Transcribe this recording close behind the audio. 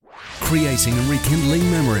creating and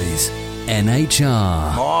rekindling memories.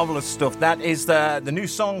 NHR. Marvellous stuff. That is the new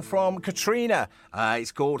song from Katrina.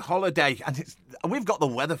 It's called Holiday, and we've got the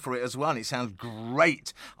weather for it as well, and it sounds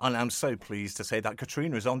great. And I'm so pleased to say that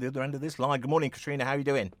Katrina is on the other end of this line. Good morning, Katrina. How are you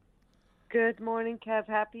doing? Good morning, Kev.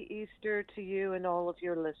 Happy Easter to you and all of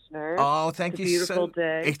your listeners. Oh, thank you. It's a beautiful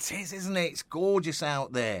day. It is, isn't it? It's gorgeous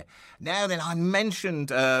out there. Now then, I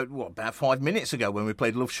mentioned, about 5 minutes ago when we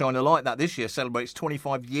played Love Shine a Light, that this year celebrates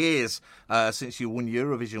 25 years since you won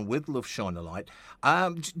Eurovision with Love Shine a Light.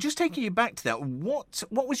 Just taking you back to that, what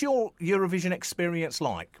was your Eurovision experience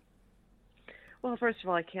like? Well, first of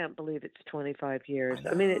all, I can't believe it's 25 years.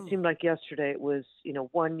 I mean, it seemed like yesterday it was,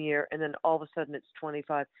 1 year, and then all of a sudden it's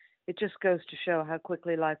 25. It just goes to show how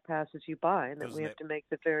quickly life passes you by, and that we have to make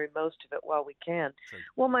the very most of it while we can. True.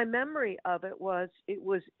 Well, my memory of it was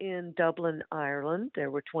in Dublin, Ireland.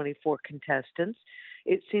 There were 24 contestants.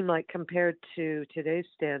 It seemed like, compared to today's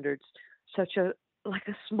standards, such a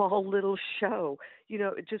small little show.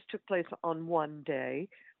 It just took place on one day.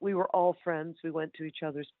 We were all friends. We went to each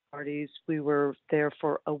other's parties. We were there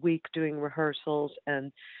for a week doing rehearsals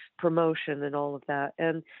and promotion and all of that.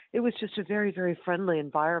 And it was just a very, very friendly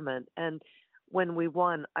environment. And when we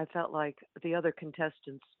won, I felt like the other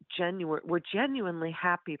contestants were genuinely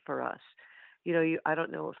happy for us. I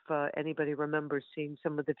don't know if anybody remembers seeing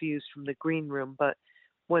some of the views from the green room, but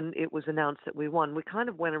when it was announced that we won, we kind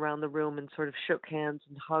of went around the room and sort of shook hands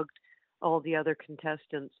and hugged all the other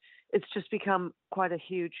contestants. It's just become quite a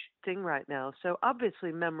huge thing right now. So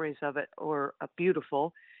obviously memories of it are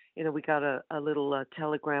beautiful. We got a little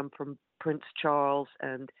telegram from Prince Charles,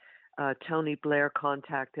 and Tony Blair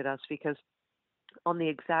contacted us because on the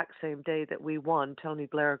exact same day that we won, Tony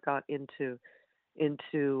Blair got into 10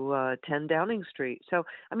 Downing Street. So,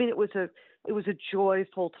 I mean, it was a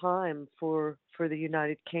joyful time for the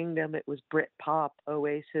United Kingdom. It was Britpop,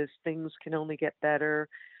 Oasis, things can only get better.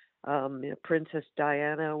 Princess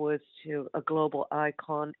Diana was a global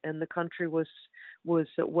icon, and the country was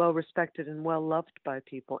well respected and well loved by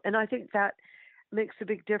people. And I think that makes a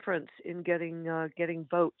big difference in getting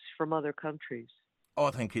votes from other countries. Oh,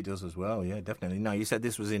 I think it does as well. Yeah, definitely. Now, you said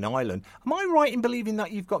this was in Ireland. Am I right in believing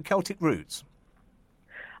that you've got Celtic roots?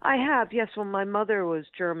 I have, yes. Well, my mother was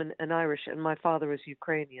German and Irish, and my father was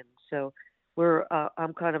Ukrainian. So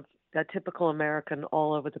I'm kind of that typical American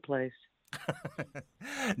all over the place.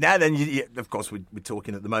 Now then, of course, we're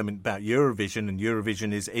talking at the moment about Eurovision, and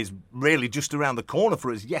Eurovision is really just around the corner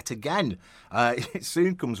for us yet again. It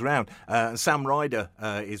soon comes round. Sam Ryder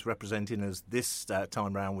is representing us this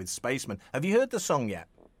time round with Spaceman. Have you heard the song yet?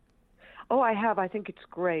 Oh, I have. I think it's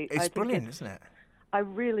great. It's brilliant, isn't it? I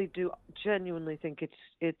really do genuinely think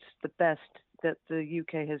it's the best that the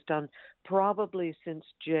UK has done, probably since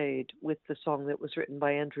Jade, with the song that was written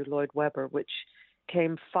by Andrew Lloyd Webber, which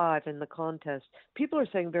came 5 in the contest. People are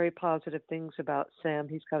saying very positive things about Sam.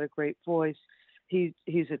 He's got a great voice. He's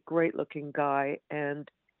a great-looking guy, and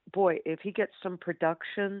boy, if he gets some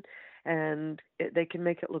production and they can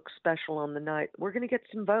make it look special on the night, we're going to get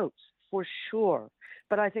some votes for sure.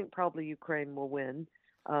 But I think probably Ukraine will win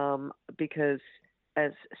because,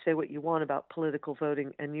 as say what you want about political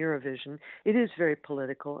voting and Eurovision, it is very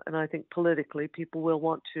political, and I think politically people will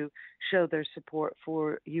want to show their support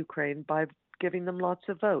for Ukraine by giving them lots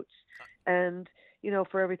of votes. And,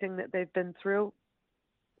 for everything that they've been through,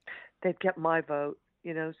 they've kept my vote,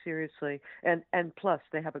 seriously. And plus,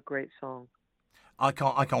 they have a great song. I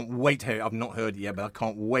can't wait to hear it. I've not heard it yet, but I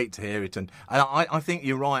can't wait to hear it. And I think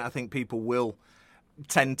you're right. I think people will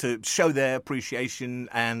tend to show their appreciation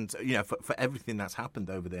and for everything that's happened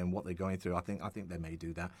over there and what they're going through. I think they may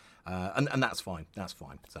do that, and that's fine. That's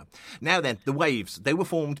fine. So now then, the Waves, they were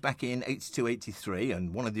formed back in 82-83,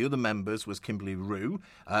 and one of the other members was Kimberly Rue,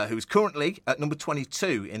 who's currently at number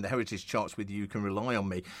 22 in the Heritage charts with You Can Rely on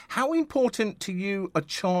Me. How important to you are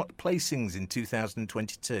chart placings in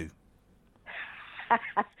 2022?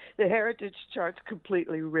 The Heritage chart's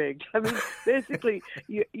completely rigged. I mean, basically,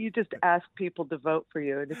 you just ask people to vote for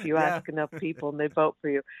you, and if you ask enough people and they vote for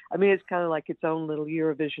you, I mean, it's kind of like its own little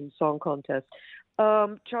Eurovision Song Contest.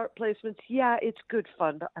 Chart placements, yeah, it's good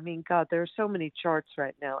fun. But, I mean, God, there are so many charts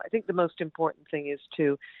right now. I think the most important thing is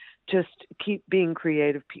to just keep being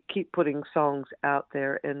creative, keep putting songs out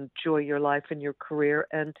there, and enjoy your life and your career,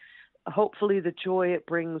 and hopefully the joy it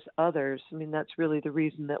brings others. I mean, that's really the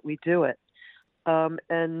reason that we do it.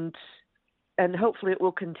 And and hopefully it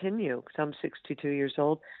will continue because I'm 62 years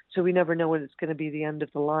old. So we never know when it's going to be the end of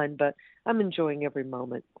the line, but I'm enjoying every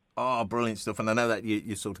moment. Oh, brilliant stuff. And I know that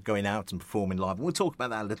you're sort of going out and performing live. We'll talk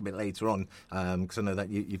about that a little bit later on because I know that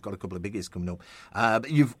you've got a couple of biggies coming up.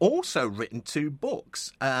 But you've also written 2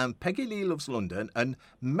 books, Peggy Lee Loves London and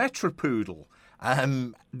Metropoodle.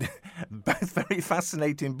 Both very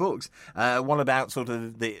fascinating books. One about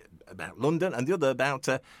about London and the other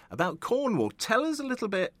about Cornwall. Tell us a little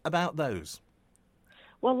bit about those.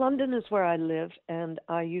 Well, London is where I live, and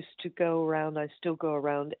I used to go around. I still go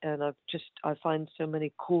around, and I find so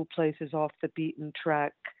many cool places off the beaten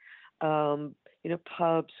track.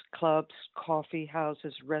 Pubs, clubs, coffee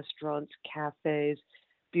houses, restaurants, cafes,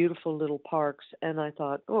 beautiful little parks. And I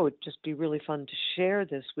thought, oh, it'd just be really fun to share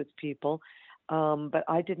this with people. But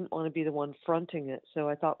I didn't want to be the one fronting it. So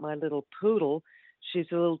I thought my little poodle, she's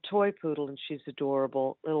a little toy poodle, and she's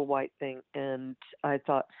adorable, little white thing. And I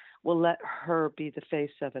thought, well, let her be the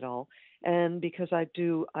face of it all. And because I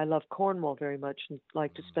love Cornwall very much and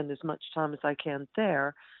like to spend as much time as I can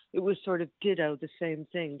there, it was sort of ditto the same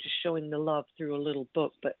thing, just showing the love through a little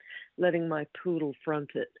book, but letting my poodle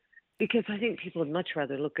front it. Because I think people would much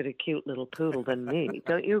rather look at a cute little poodle than me.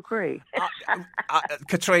 Don't you agree?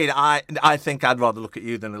 Katrina, I think I'd rather look at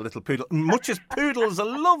you than a little poodle. Much as poodles are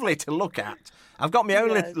lovely to look at. I've got my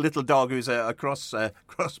own little dog who's a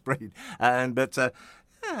crossbreed.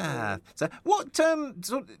 So what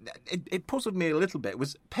it puzzled me a little bit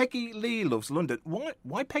was Peggy Lee Loves London.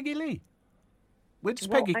 Why Peggy Lee? Where does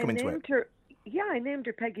Peggy come into it? I named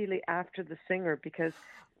her Peggy Lee after the singer because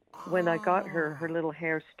when I got her, her little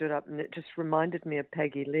hair stood up and it just reminded me of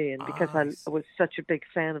Peggy Lee. And because I was such a big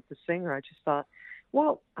fan of the singer, I just thought,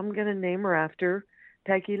 well, I'm going to name her after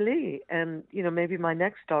Peggy Lee. And, maybe my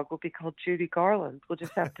next dog will be called Judy Garland. We'll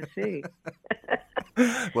just have to see.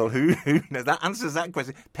 Well, who knows? That answers that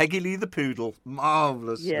question. Peggy Lee the poodle.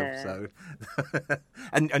 Marvellous stuff. So.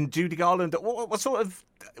 and Judy Garland, what sort of,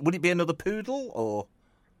 would it be another poodle or?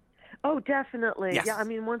 Oh, definitely. Yes. Yeah, I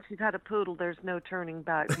mean, once you've had a poodle, there's no turning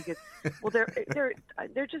back because, well,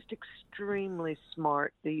 they're just extremely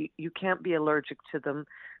smart. You can't be allergic to them.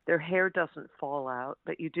 Their hair doesn't fall out,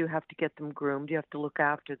 but you do have to get them groomed. You have to look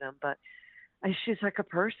after them. But she's like a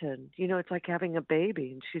person. It's like having a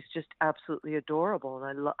baby, and she's just absolutely adorable.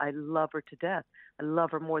 And I love her to death. I love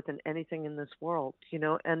her more than anything in this world.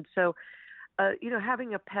 And so.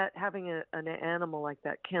 Having a pet, having an animal like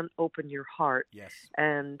that can open your heart. Yes.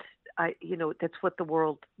 And that's what the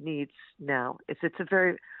world needs now. It's a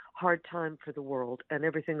very hard time for the world and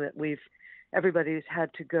everything that everybody's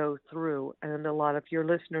had to go through. And a lot of your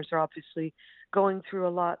listeners are obviously going through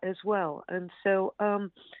a lot as well. And so,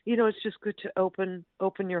 it's just good to open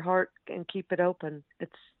your heart and keep it open.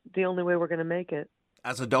 It's the only way we're going to make it.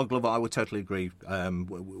 As a dog lover, I would totally agree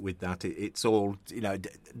with that. It's all,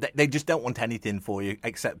 they just don't want anything for you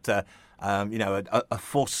except, a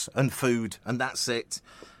fuss and food, and that's it.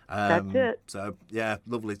 That's it. So, yeah,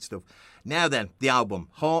 lovely stuff. Now then, the album,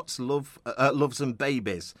 Hearts, Loves and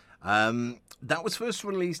Babies. That was first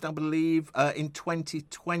released, I believe, in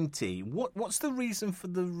 2020. What's the reason for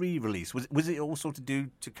the re-release? Was it all sort of due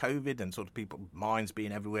to COVID and sort of people's minds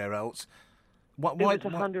being everywhere else? It was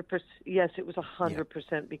 100%. Yes, it was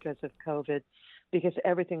 100% because of COVID, because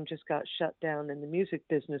everything just got shut down and the music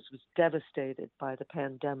business was devastated by the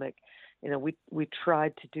pandemic. We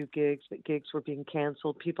tried to do gigs, but gigs were being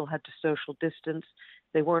canceled. People had to social distance.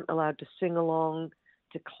 They weren't allowed to sing along,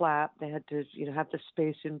 to clap. They had to, have the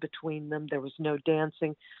space in between them. There was no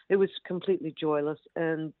dancing. It was completely joyless,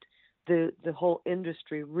 and the whole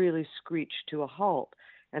industry really screeched to a halt.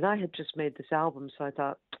 And I had just made this album, so I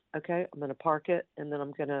thought, okay, I'm going to park it, and then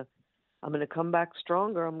I'm going to come back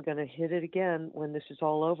stronger. I'm going to hit it again when this is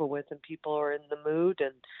all over with and people are in the mood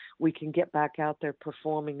and we can get back out there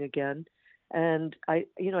performing again. And I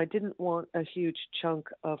didn't want a huge chunk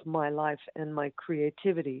of my life and my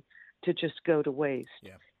creativity to just go to waste.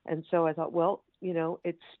 Yeah. And so I thought, well,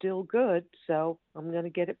 it's still good, so I'm going to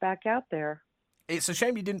get it back out there. It's a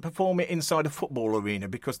shame you didn't perform it inside a football arena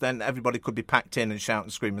because then everybody could be packed in and shout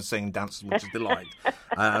and scream and sing and dance as much as they liked.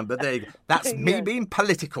 But there you go. That's me being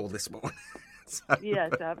political this morning. So.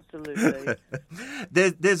 Yes, absolutely.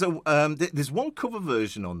 There's one cover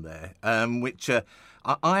version on there which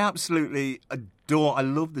I absolutely adore. I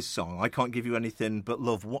love this song. I Can't Give You Anything But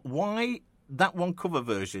Love. Why that one cover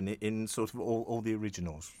version in sort of all the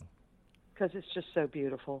originals? Because it's just so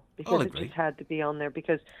beautiful. Because it just had to be on there.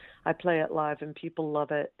 Because I play it live and people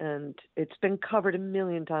love it, and it's been covered 1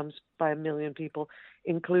 million times by 1 million people,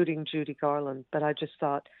 including Judy Garland. But I just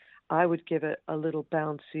thought I would give it a little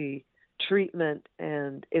bouncy treatment,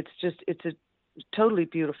 and it's totally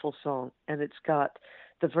beautiful song, and it's got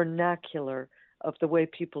the vernacular of the way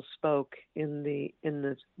people spoke in the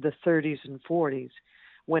 30s and 40s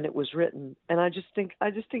when it was written. And I just think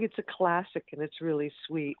it's a classic, and it's really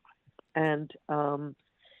sweet. And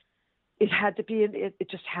it had to be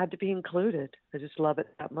it just had to be included. I just love it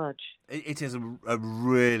that much. It is a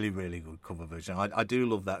really, really good cover version. I do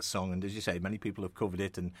love that song, and as you say, many people have covered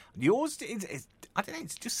it. And yours, I don't know,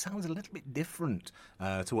 it just sounds a little bit different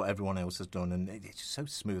to what everyone else has done, and it's just so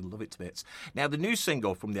smooth. I love it to bits. Now, the new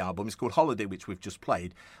single from the album is called Holiday, which we've just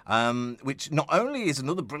played, which not only is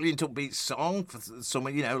another brilliant upbeat song for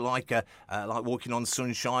someone, like Walking on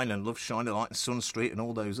Sunshine and Love Shining Like Sun Street and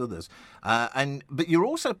all those others, but you're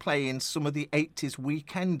also playing some of the 80s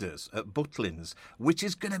weekenders at Butlins, which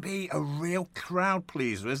is going to be a real crowd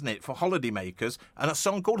pleaser, isn't it, for holidaymakers, and a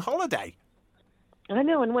song called Holiday. I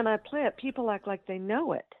know, and when I play it, people act like they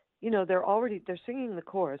know it. They're singing the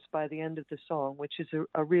chorus by the end of the song, which is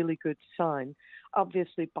a really good sign.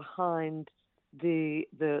 Obviously, behind the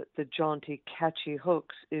jaunty, catchy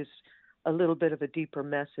hooks is a little bit of a deeper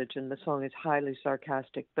message, and the song is highly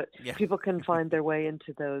sarcastic. But people can find their way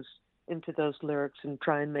into those lyrics and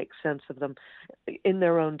try and make sense of them in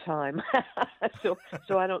their own time. So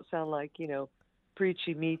I don't sound like,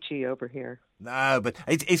 preachy meechy over here. No, but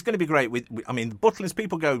it's going to be great. I mean, Butlins,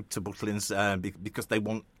 people go to Butlins because they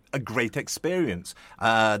want a great experience.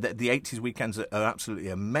 The 80s weekends are absolutely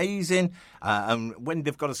amazing. And when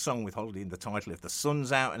they've got a song with Holiday in the title, if the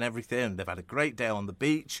sun's out and everything, and they've had a great day on the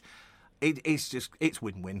beach, it's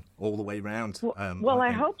win-win all the way round. Well,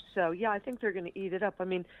 I hope so. Yeah, I think they're going to eat it up. I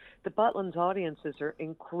mean, the Butlins audiences are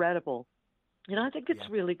incredible. I think it's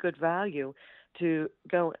really good value to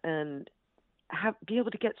go and be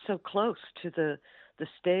able to get so close to the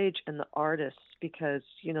stage and the artists, because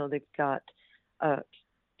they've got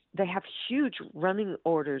they have huge running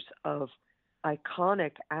orders of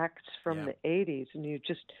iconic acts from the 80s, and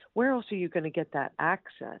where else are you going to get that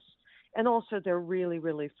access? And also, they're really,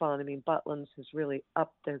 really fun. I mean, Butlins has really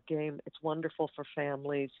upped their game. It's wonderful for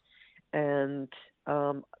families. And,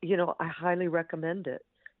 I highly recommend it.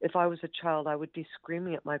 If I was a child, I would be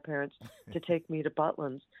screaming at my parents to take me to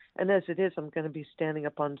Butlins. And as it is, I'm going to be standing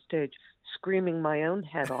up on stage screaming my own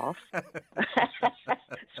head off,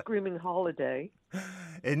 screaming Holiday.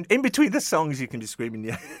 In between the songs, you can be screaming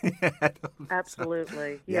your head off.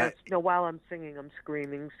 Absolutely. Yes. While I'm singing, I'm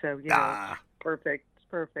screaming. So, perfect. It's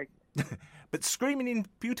perfect. But screaming in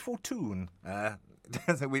beautiful tune.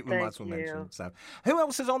 We might as well mention. So, who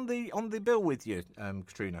else is on the bill with you,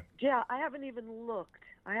 Katrina? Yeah, I haven't even looked,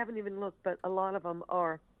 but a lot of them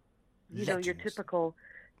are, your typical,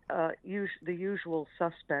 the usual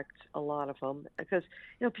suspects. A lot of them, because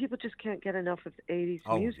people just can't get enough of 80s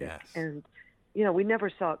music, and we never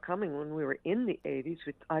saw it coming when we were in the 80s.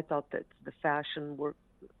 I thought that the fashion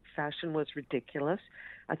was ridiculous.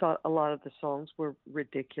 I thought a lot of the songs were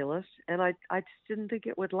ridiculous, and I just didn't think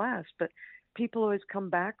it would last. But people always come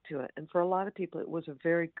back to it, and for a lot of people, it was a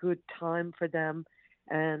very good time for them,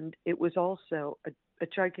 and it was also a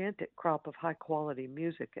gigantic crop of high-quality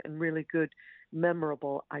music and really good,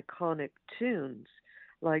 memorable, iconic tunes,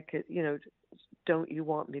 like "Don't You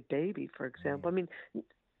Want Me, Baby," for example. I mean,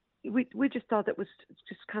 we just thought that was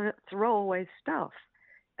just kind of throwaway stuff.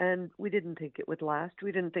 And we didn't think it would last.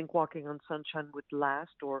 We didn't think Walking on Sunshine would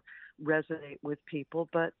last or resonate with people.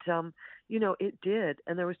 But, it did.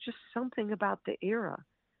 And there was just something about the era.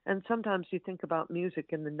 And sometimes you think about music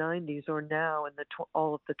in the 90s or now in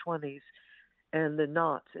all of the 20s and the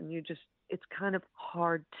knots. And it's kind of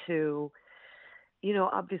hard to,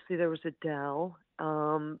 obviously there was Adele.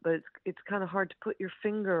 But it's kind of hard to put your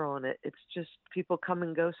finger on it. It's just people come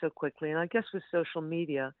and go so quickly. And I guess with social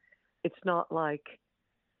media, it's not like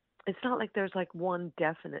there's like one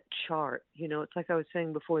definite chart. It's like I was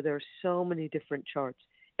saying before, there are so many different charts,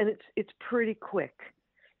 and it's pretty quick.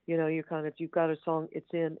 You've got a song,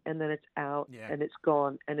 it's in, and then it's out, and it's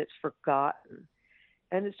gone, and it's forgotten.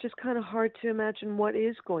 And it's just kind of hard to imagine what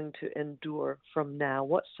is going to endure from now.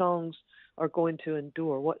 What songs are going to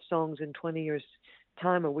endure? What songs in 20 years'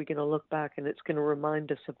 time are we going to look back and it's going to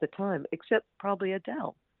remind us of the time? Except probably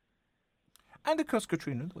Adele. And of course,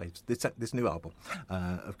 Katrina, this new album,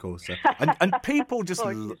 of course, and people just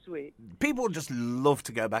people just love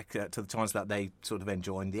to go back to the times that they sort of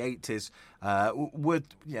enjoy in the 80s.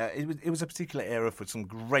 It was a particular era for some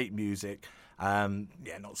great music,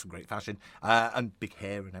 not some great fashion, and big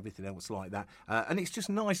hair and everything else like that. And it's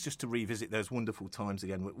just nice just to revisit those wonderful times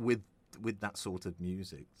again with that sort of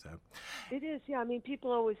music. So it is, yeah. I mean,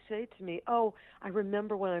 people always say to me, "Oh, I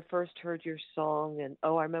remember when I first heard your song," and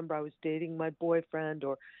 "Oh, I remember I was dating my boyfriend,"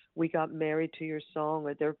 or We Got Married to Your Song,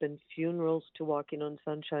 or there have been funerals to Walking on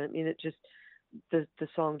Sunshine. I mean, it just, the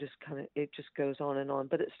song just it just goes on and on,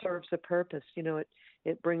 but it serves a purpose.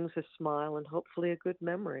 It brings a smile and hopefully a good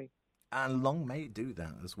memory. And long may it do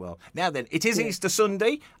that as well. Now then, it is Easter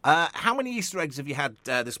Sunday. How many Easter eggs have you had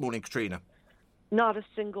this morning, Katrina? Not a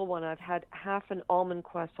single one. I've had half an almond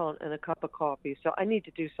croissant and a cup of coffee, so I need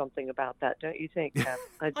to do something about that, don't you think, Kev?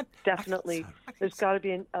 There's got to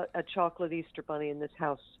be a chocolate Easter bunny in this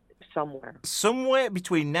house somewhere. Somewhere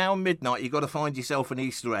between now and midnight, you've got to find yourself an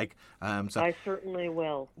Easter egg. I certainly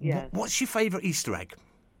will, yes. What's your favourite Easter egg?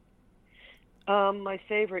 My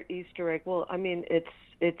favorite Easter egg, well, I mean, it's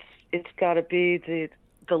got to be the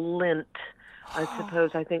Lindt. I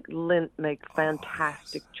suppose. I think Lindt makes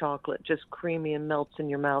fantastic chocolate, just creamy and melts in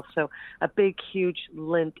your mouth. So a big, huge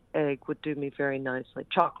Lindt egg would do me very nicely.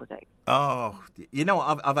 Chocolate egg. Oh,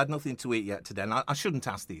 I've had nothing to eat yet today, and I shouldn't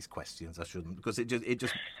ask these questions. I shouldn't, because it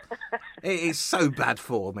is so bad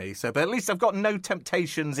for me. So, but at least I've got no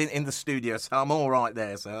temptations in the studio, so I'm all right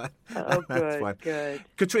there. So, that's fine. Good.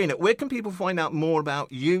 Katrina, where can people find out more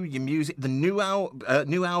about you, your music, the new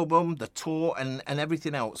album, the tour, and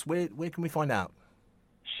everything else? Where can we find out?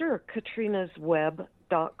 Sure,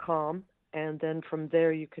 katrinasweb.com, and then from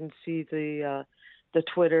there you can see the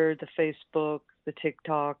Twitter, the Facebook, the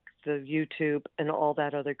TikTok, the YouTube, and all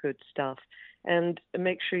that other good stuff. And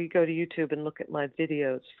make sure you go to YouTube and look at my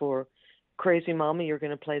videos for Crazy Mama. You're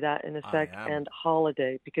going to play that in a sec, and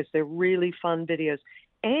Holiday, because they're really fun videos.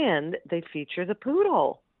 And they feature the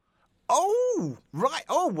poodle. Oh, right.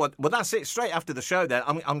 Oh, well, that's it. Straight after the show then,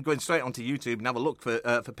 I'm going straight onto YouTube and have a look for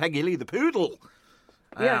Peggy Lee the poodle.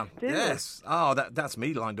 Yes. Oh, that's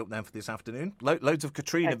me lined up then for this afternoon. Loads of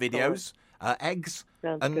Katrina videos, eggs,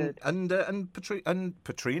 Sounds and good. and Katrina and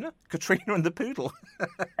the poodle.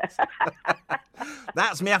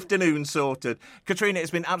 That's my afternoon sorted. Katrina, it's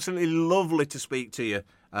been absolutely lovely to speak to you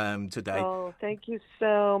today. Oh, thank you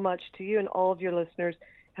so much to you and all of your listeners.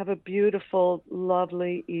 Have a beautiful,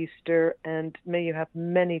 lovely Easter, and may you have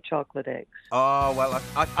many chocolate eggs. Oh, well,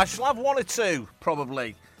 I shall have one or two,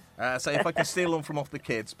 probably. So if I can steal them from off the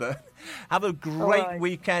kids. But have a great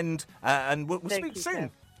weekend, and we'll speak soon.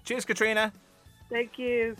 Cheers, Katrina. Thank you.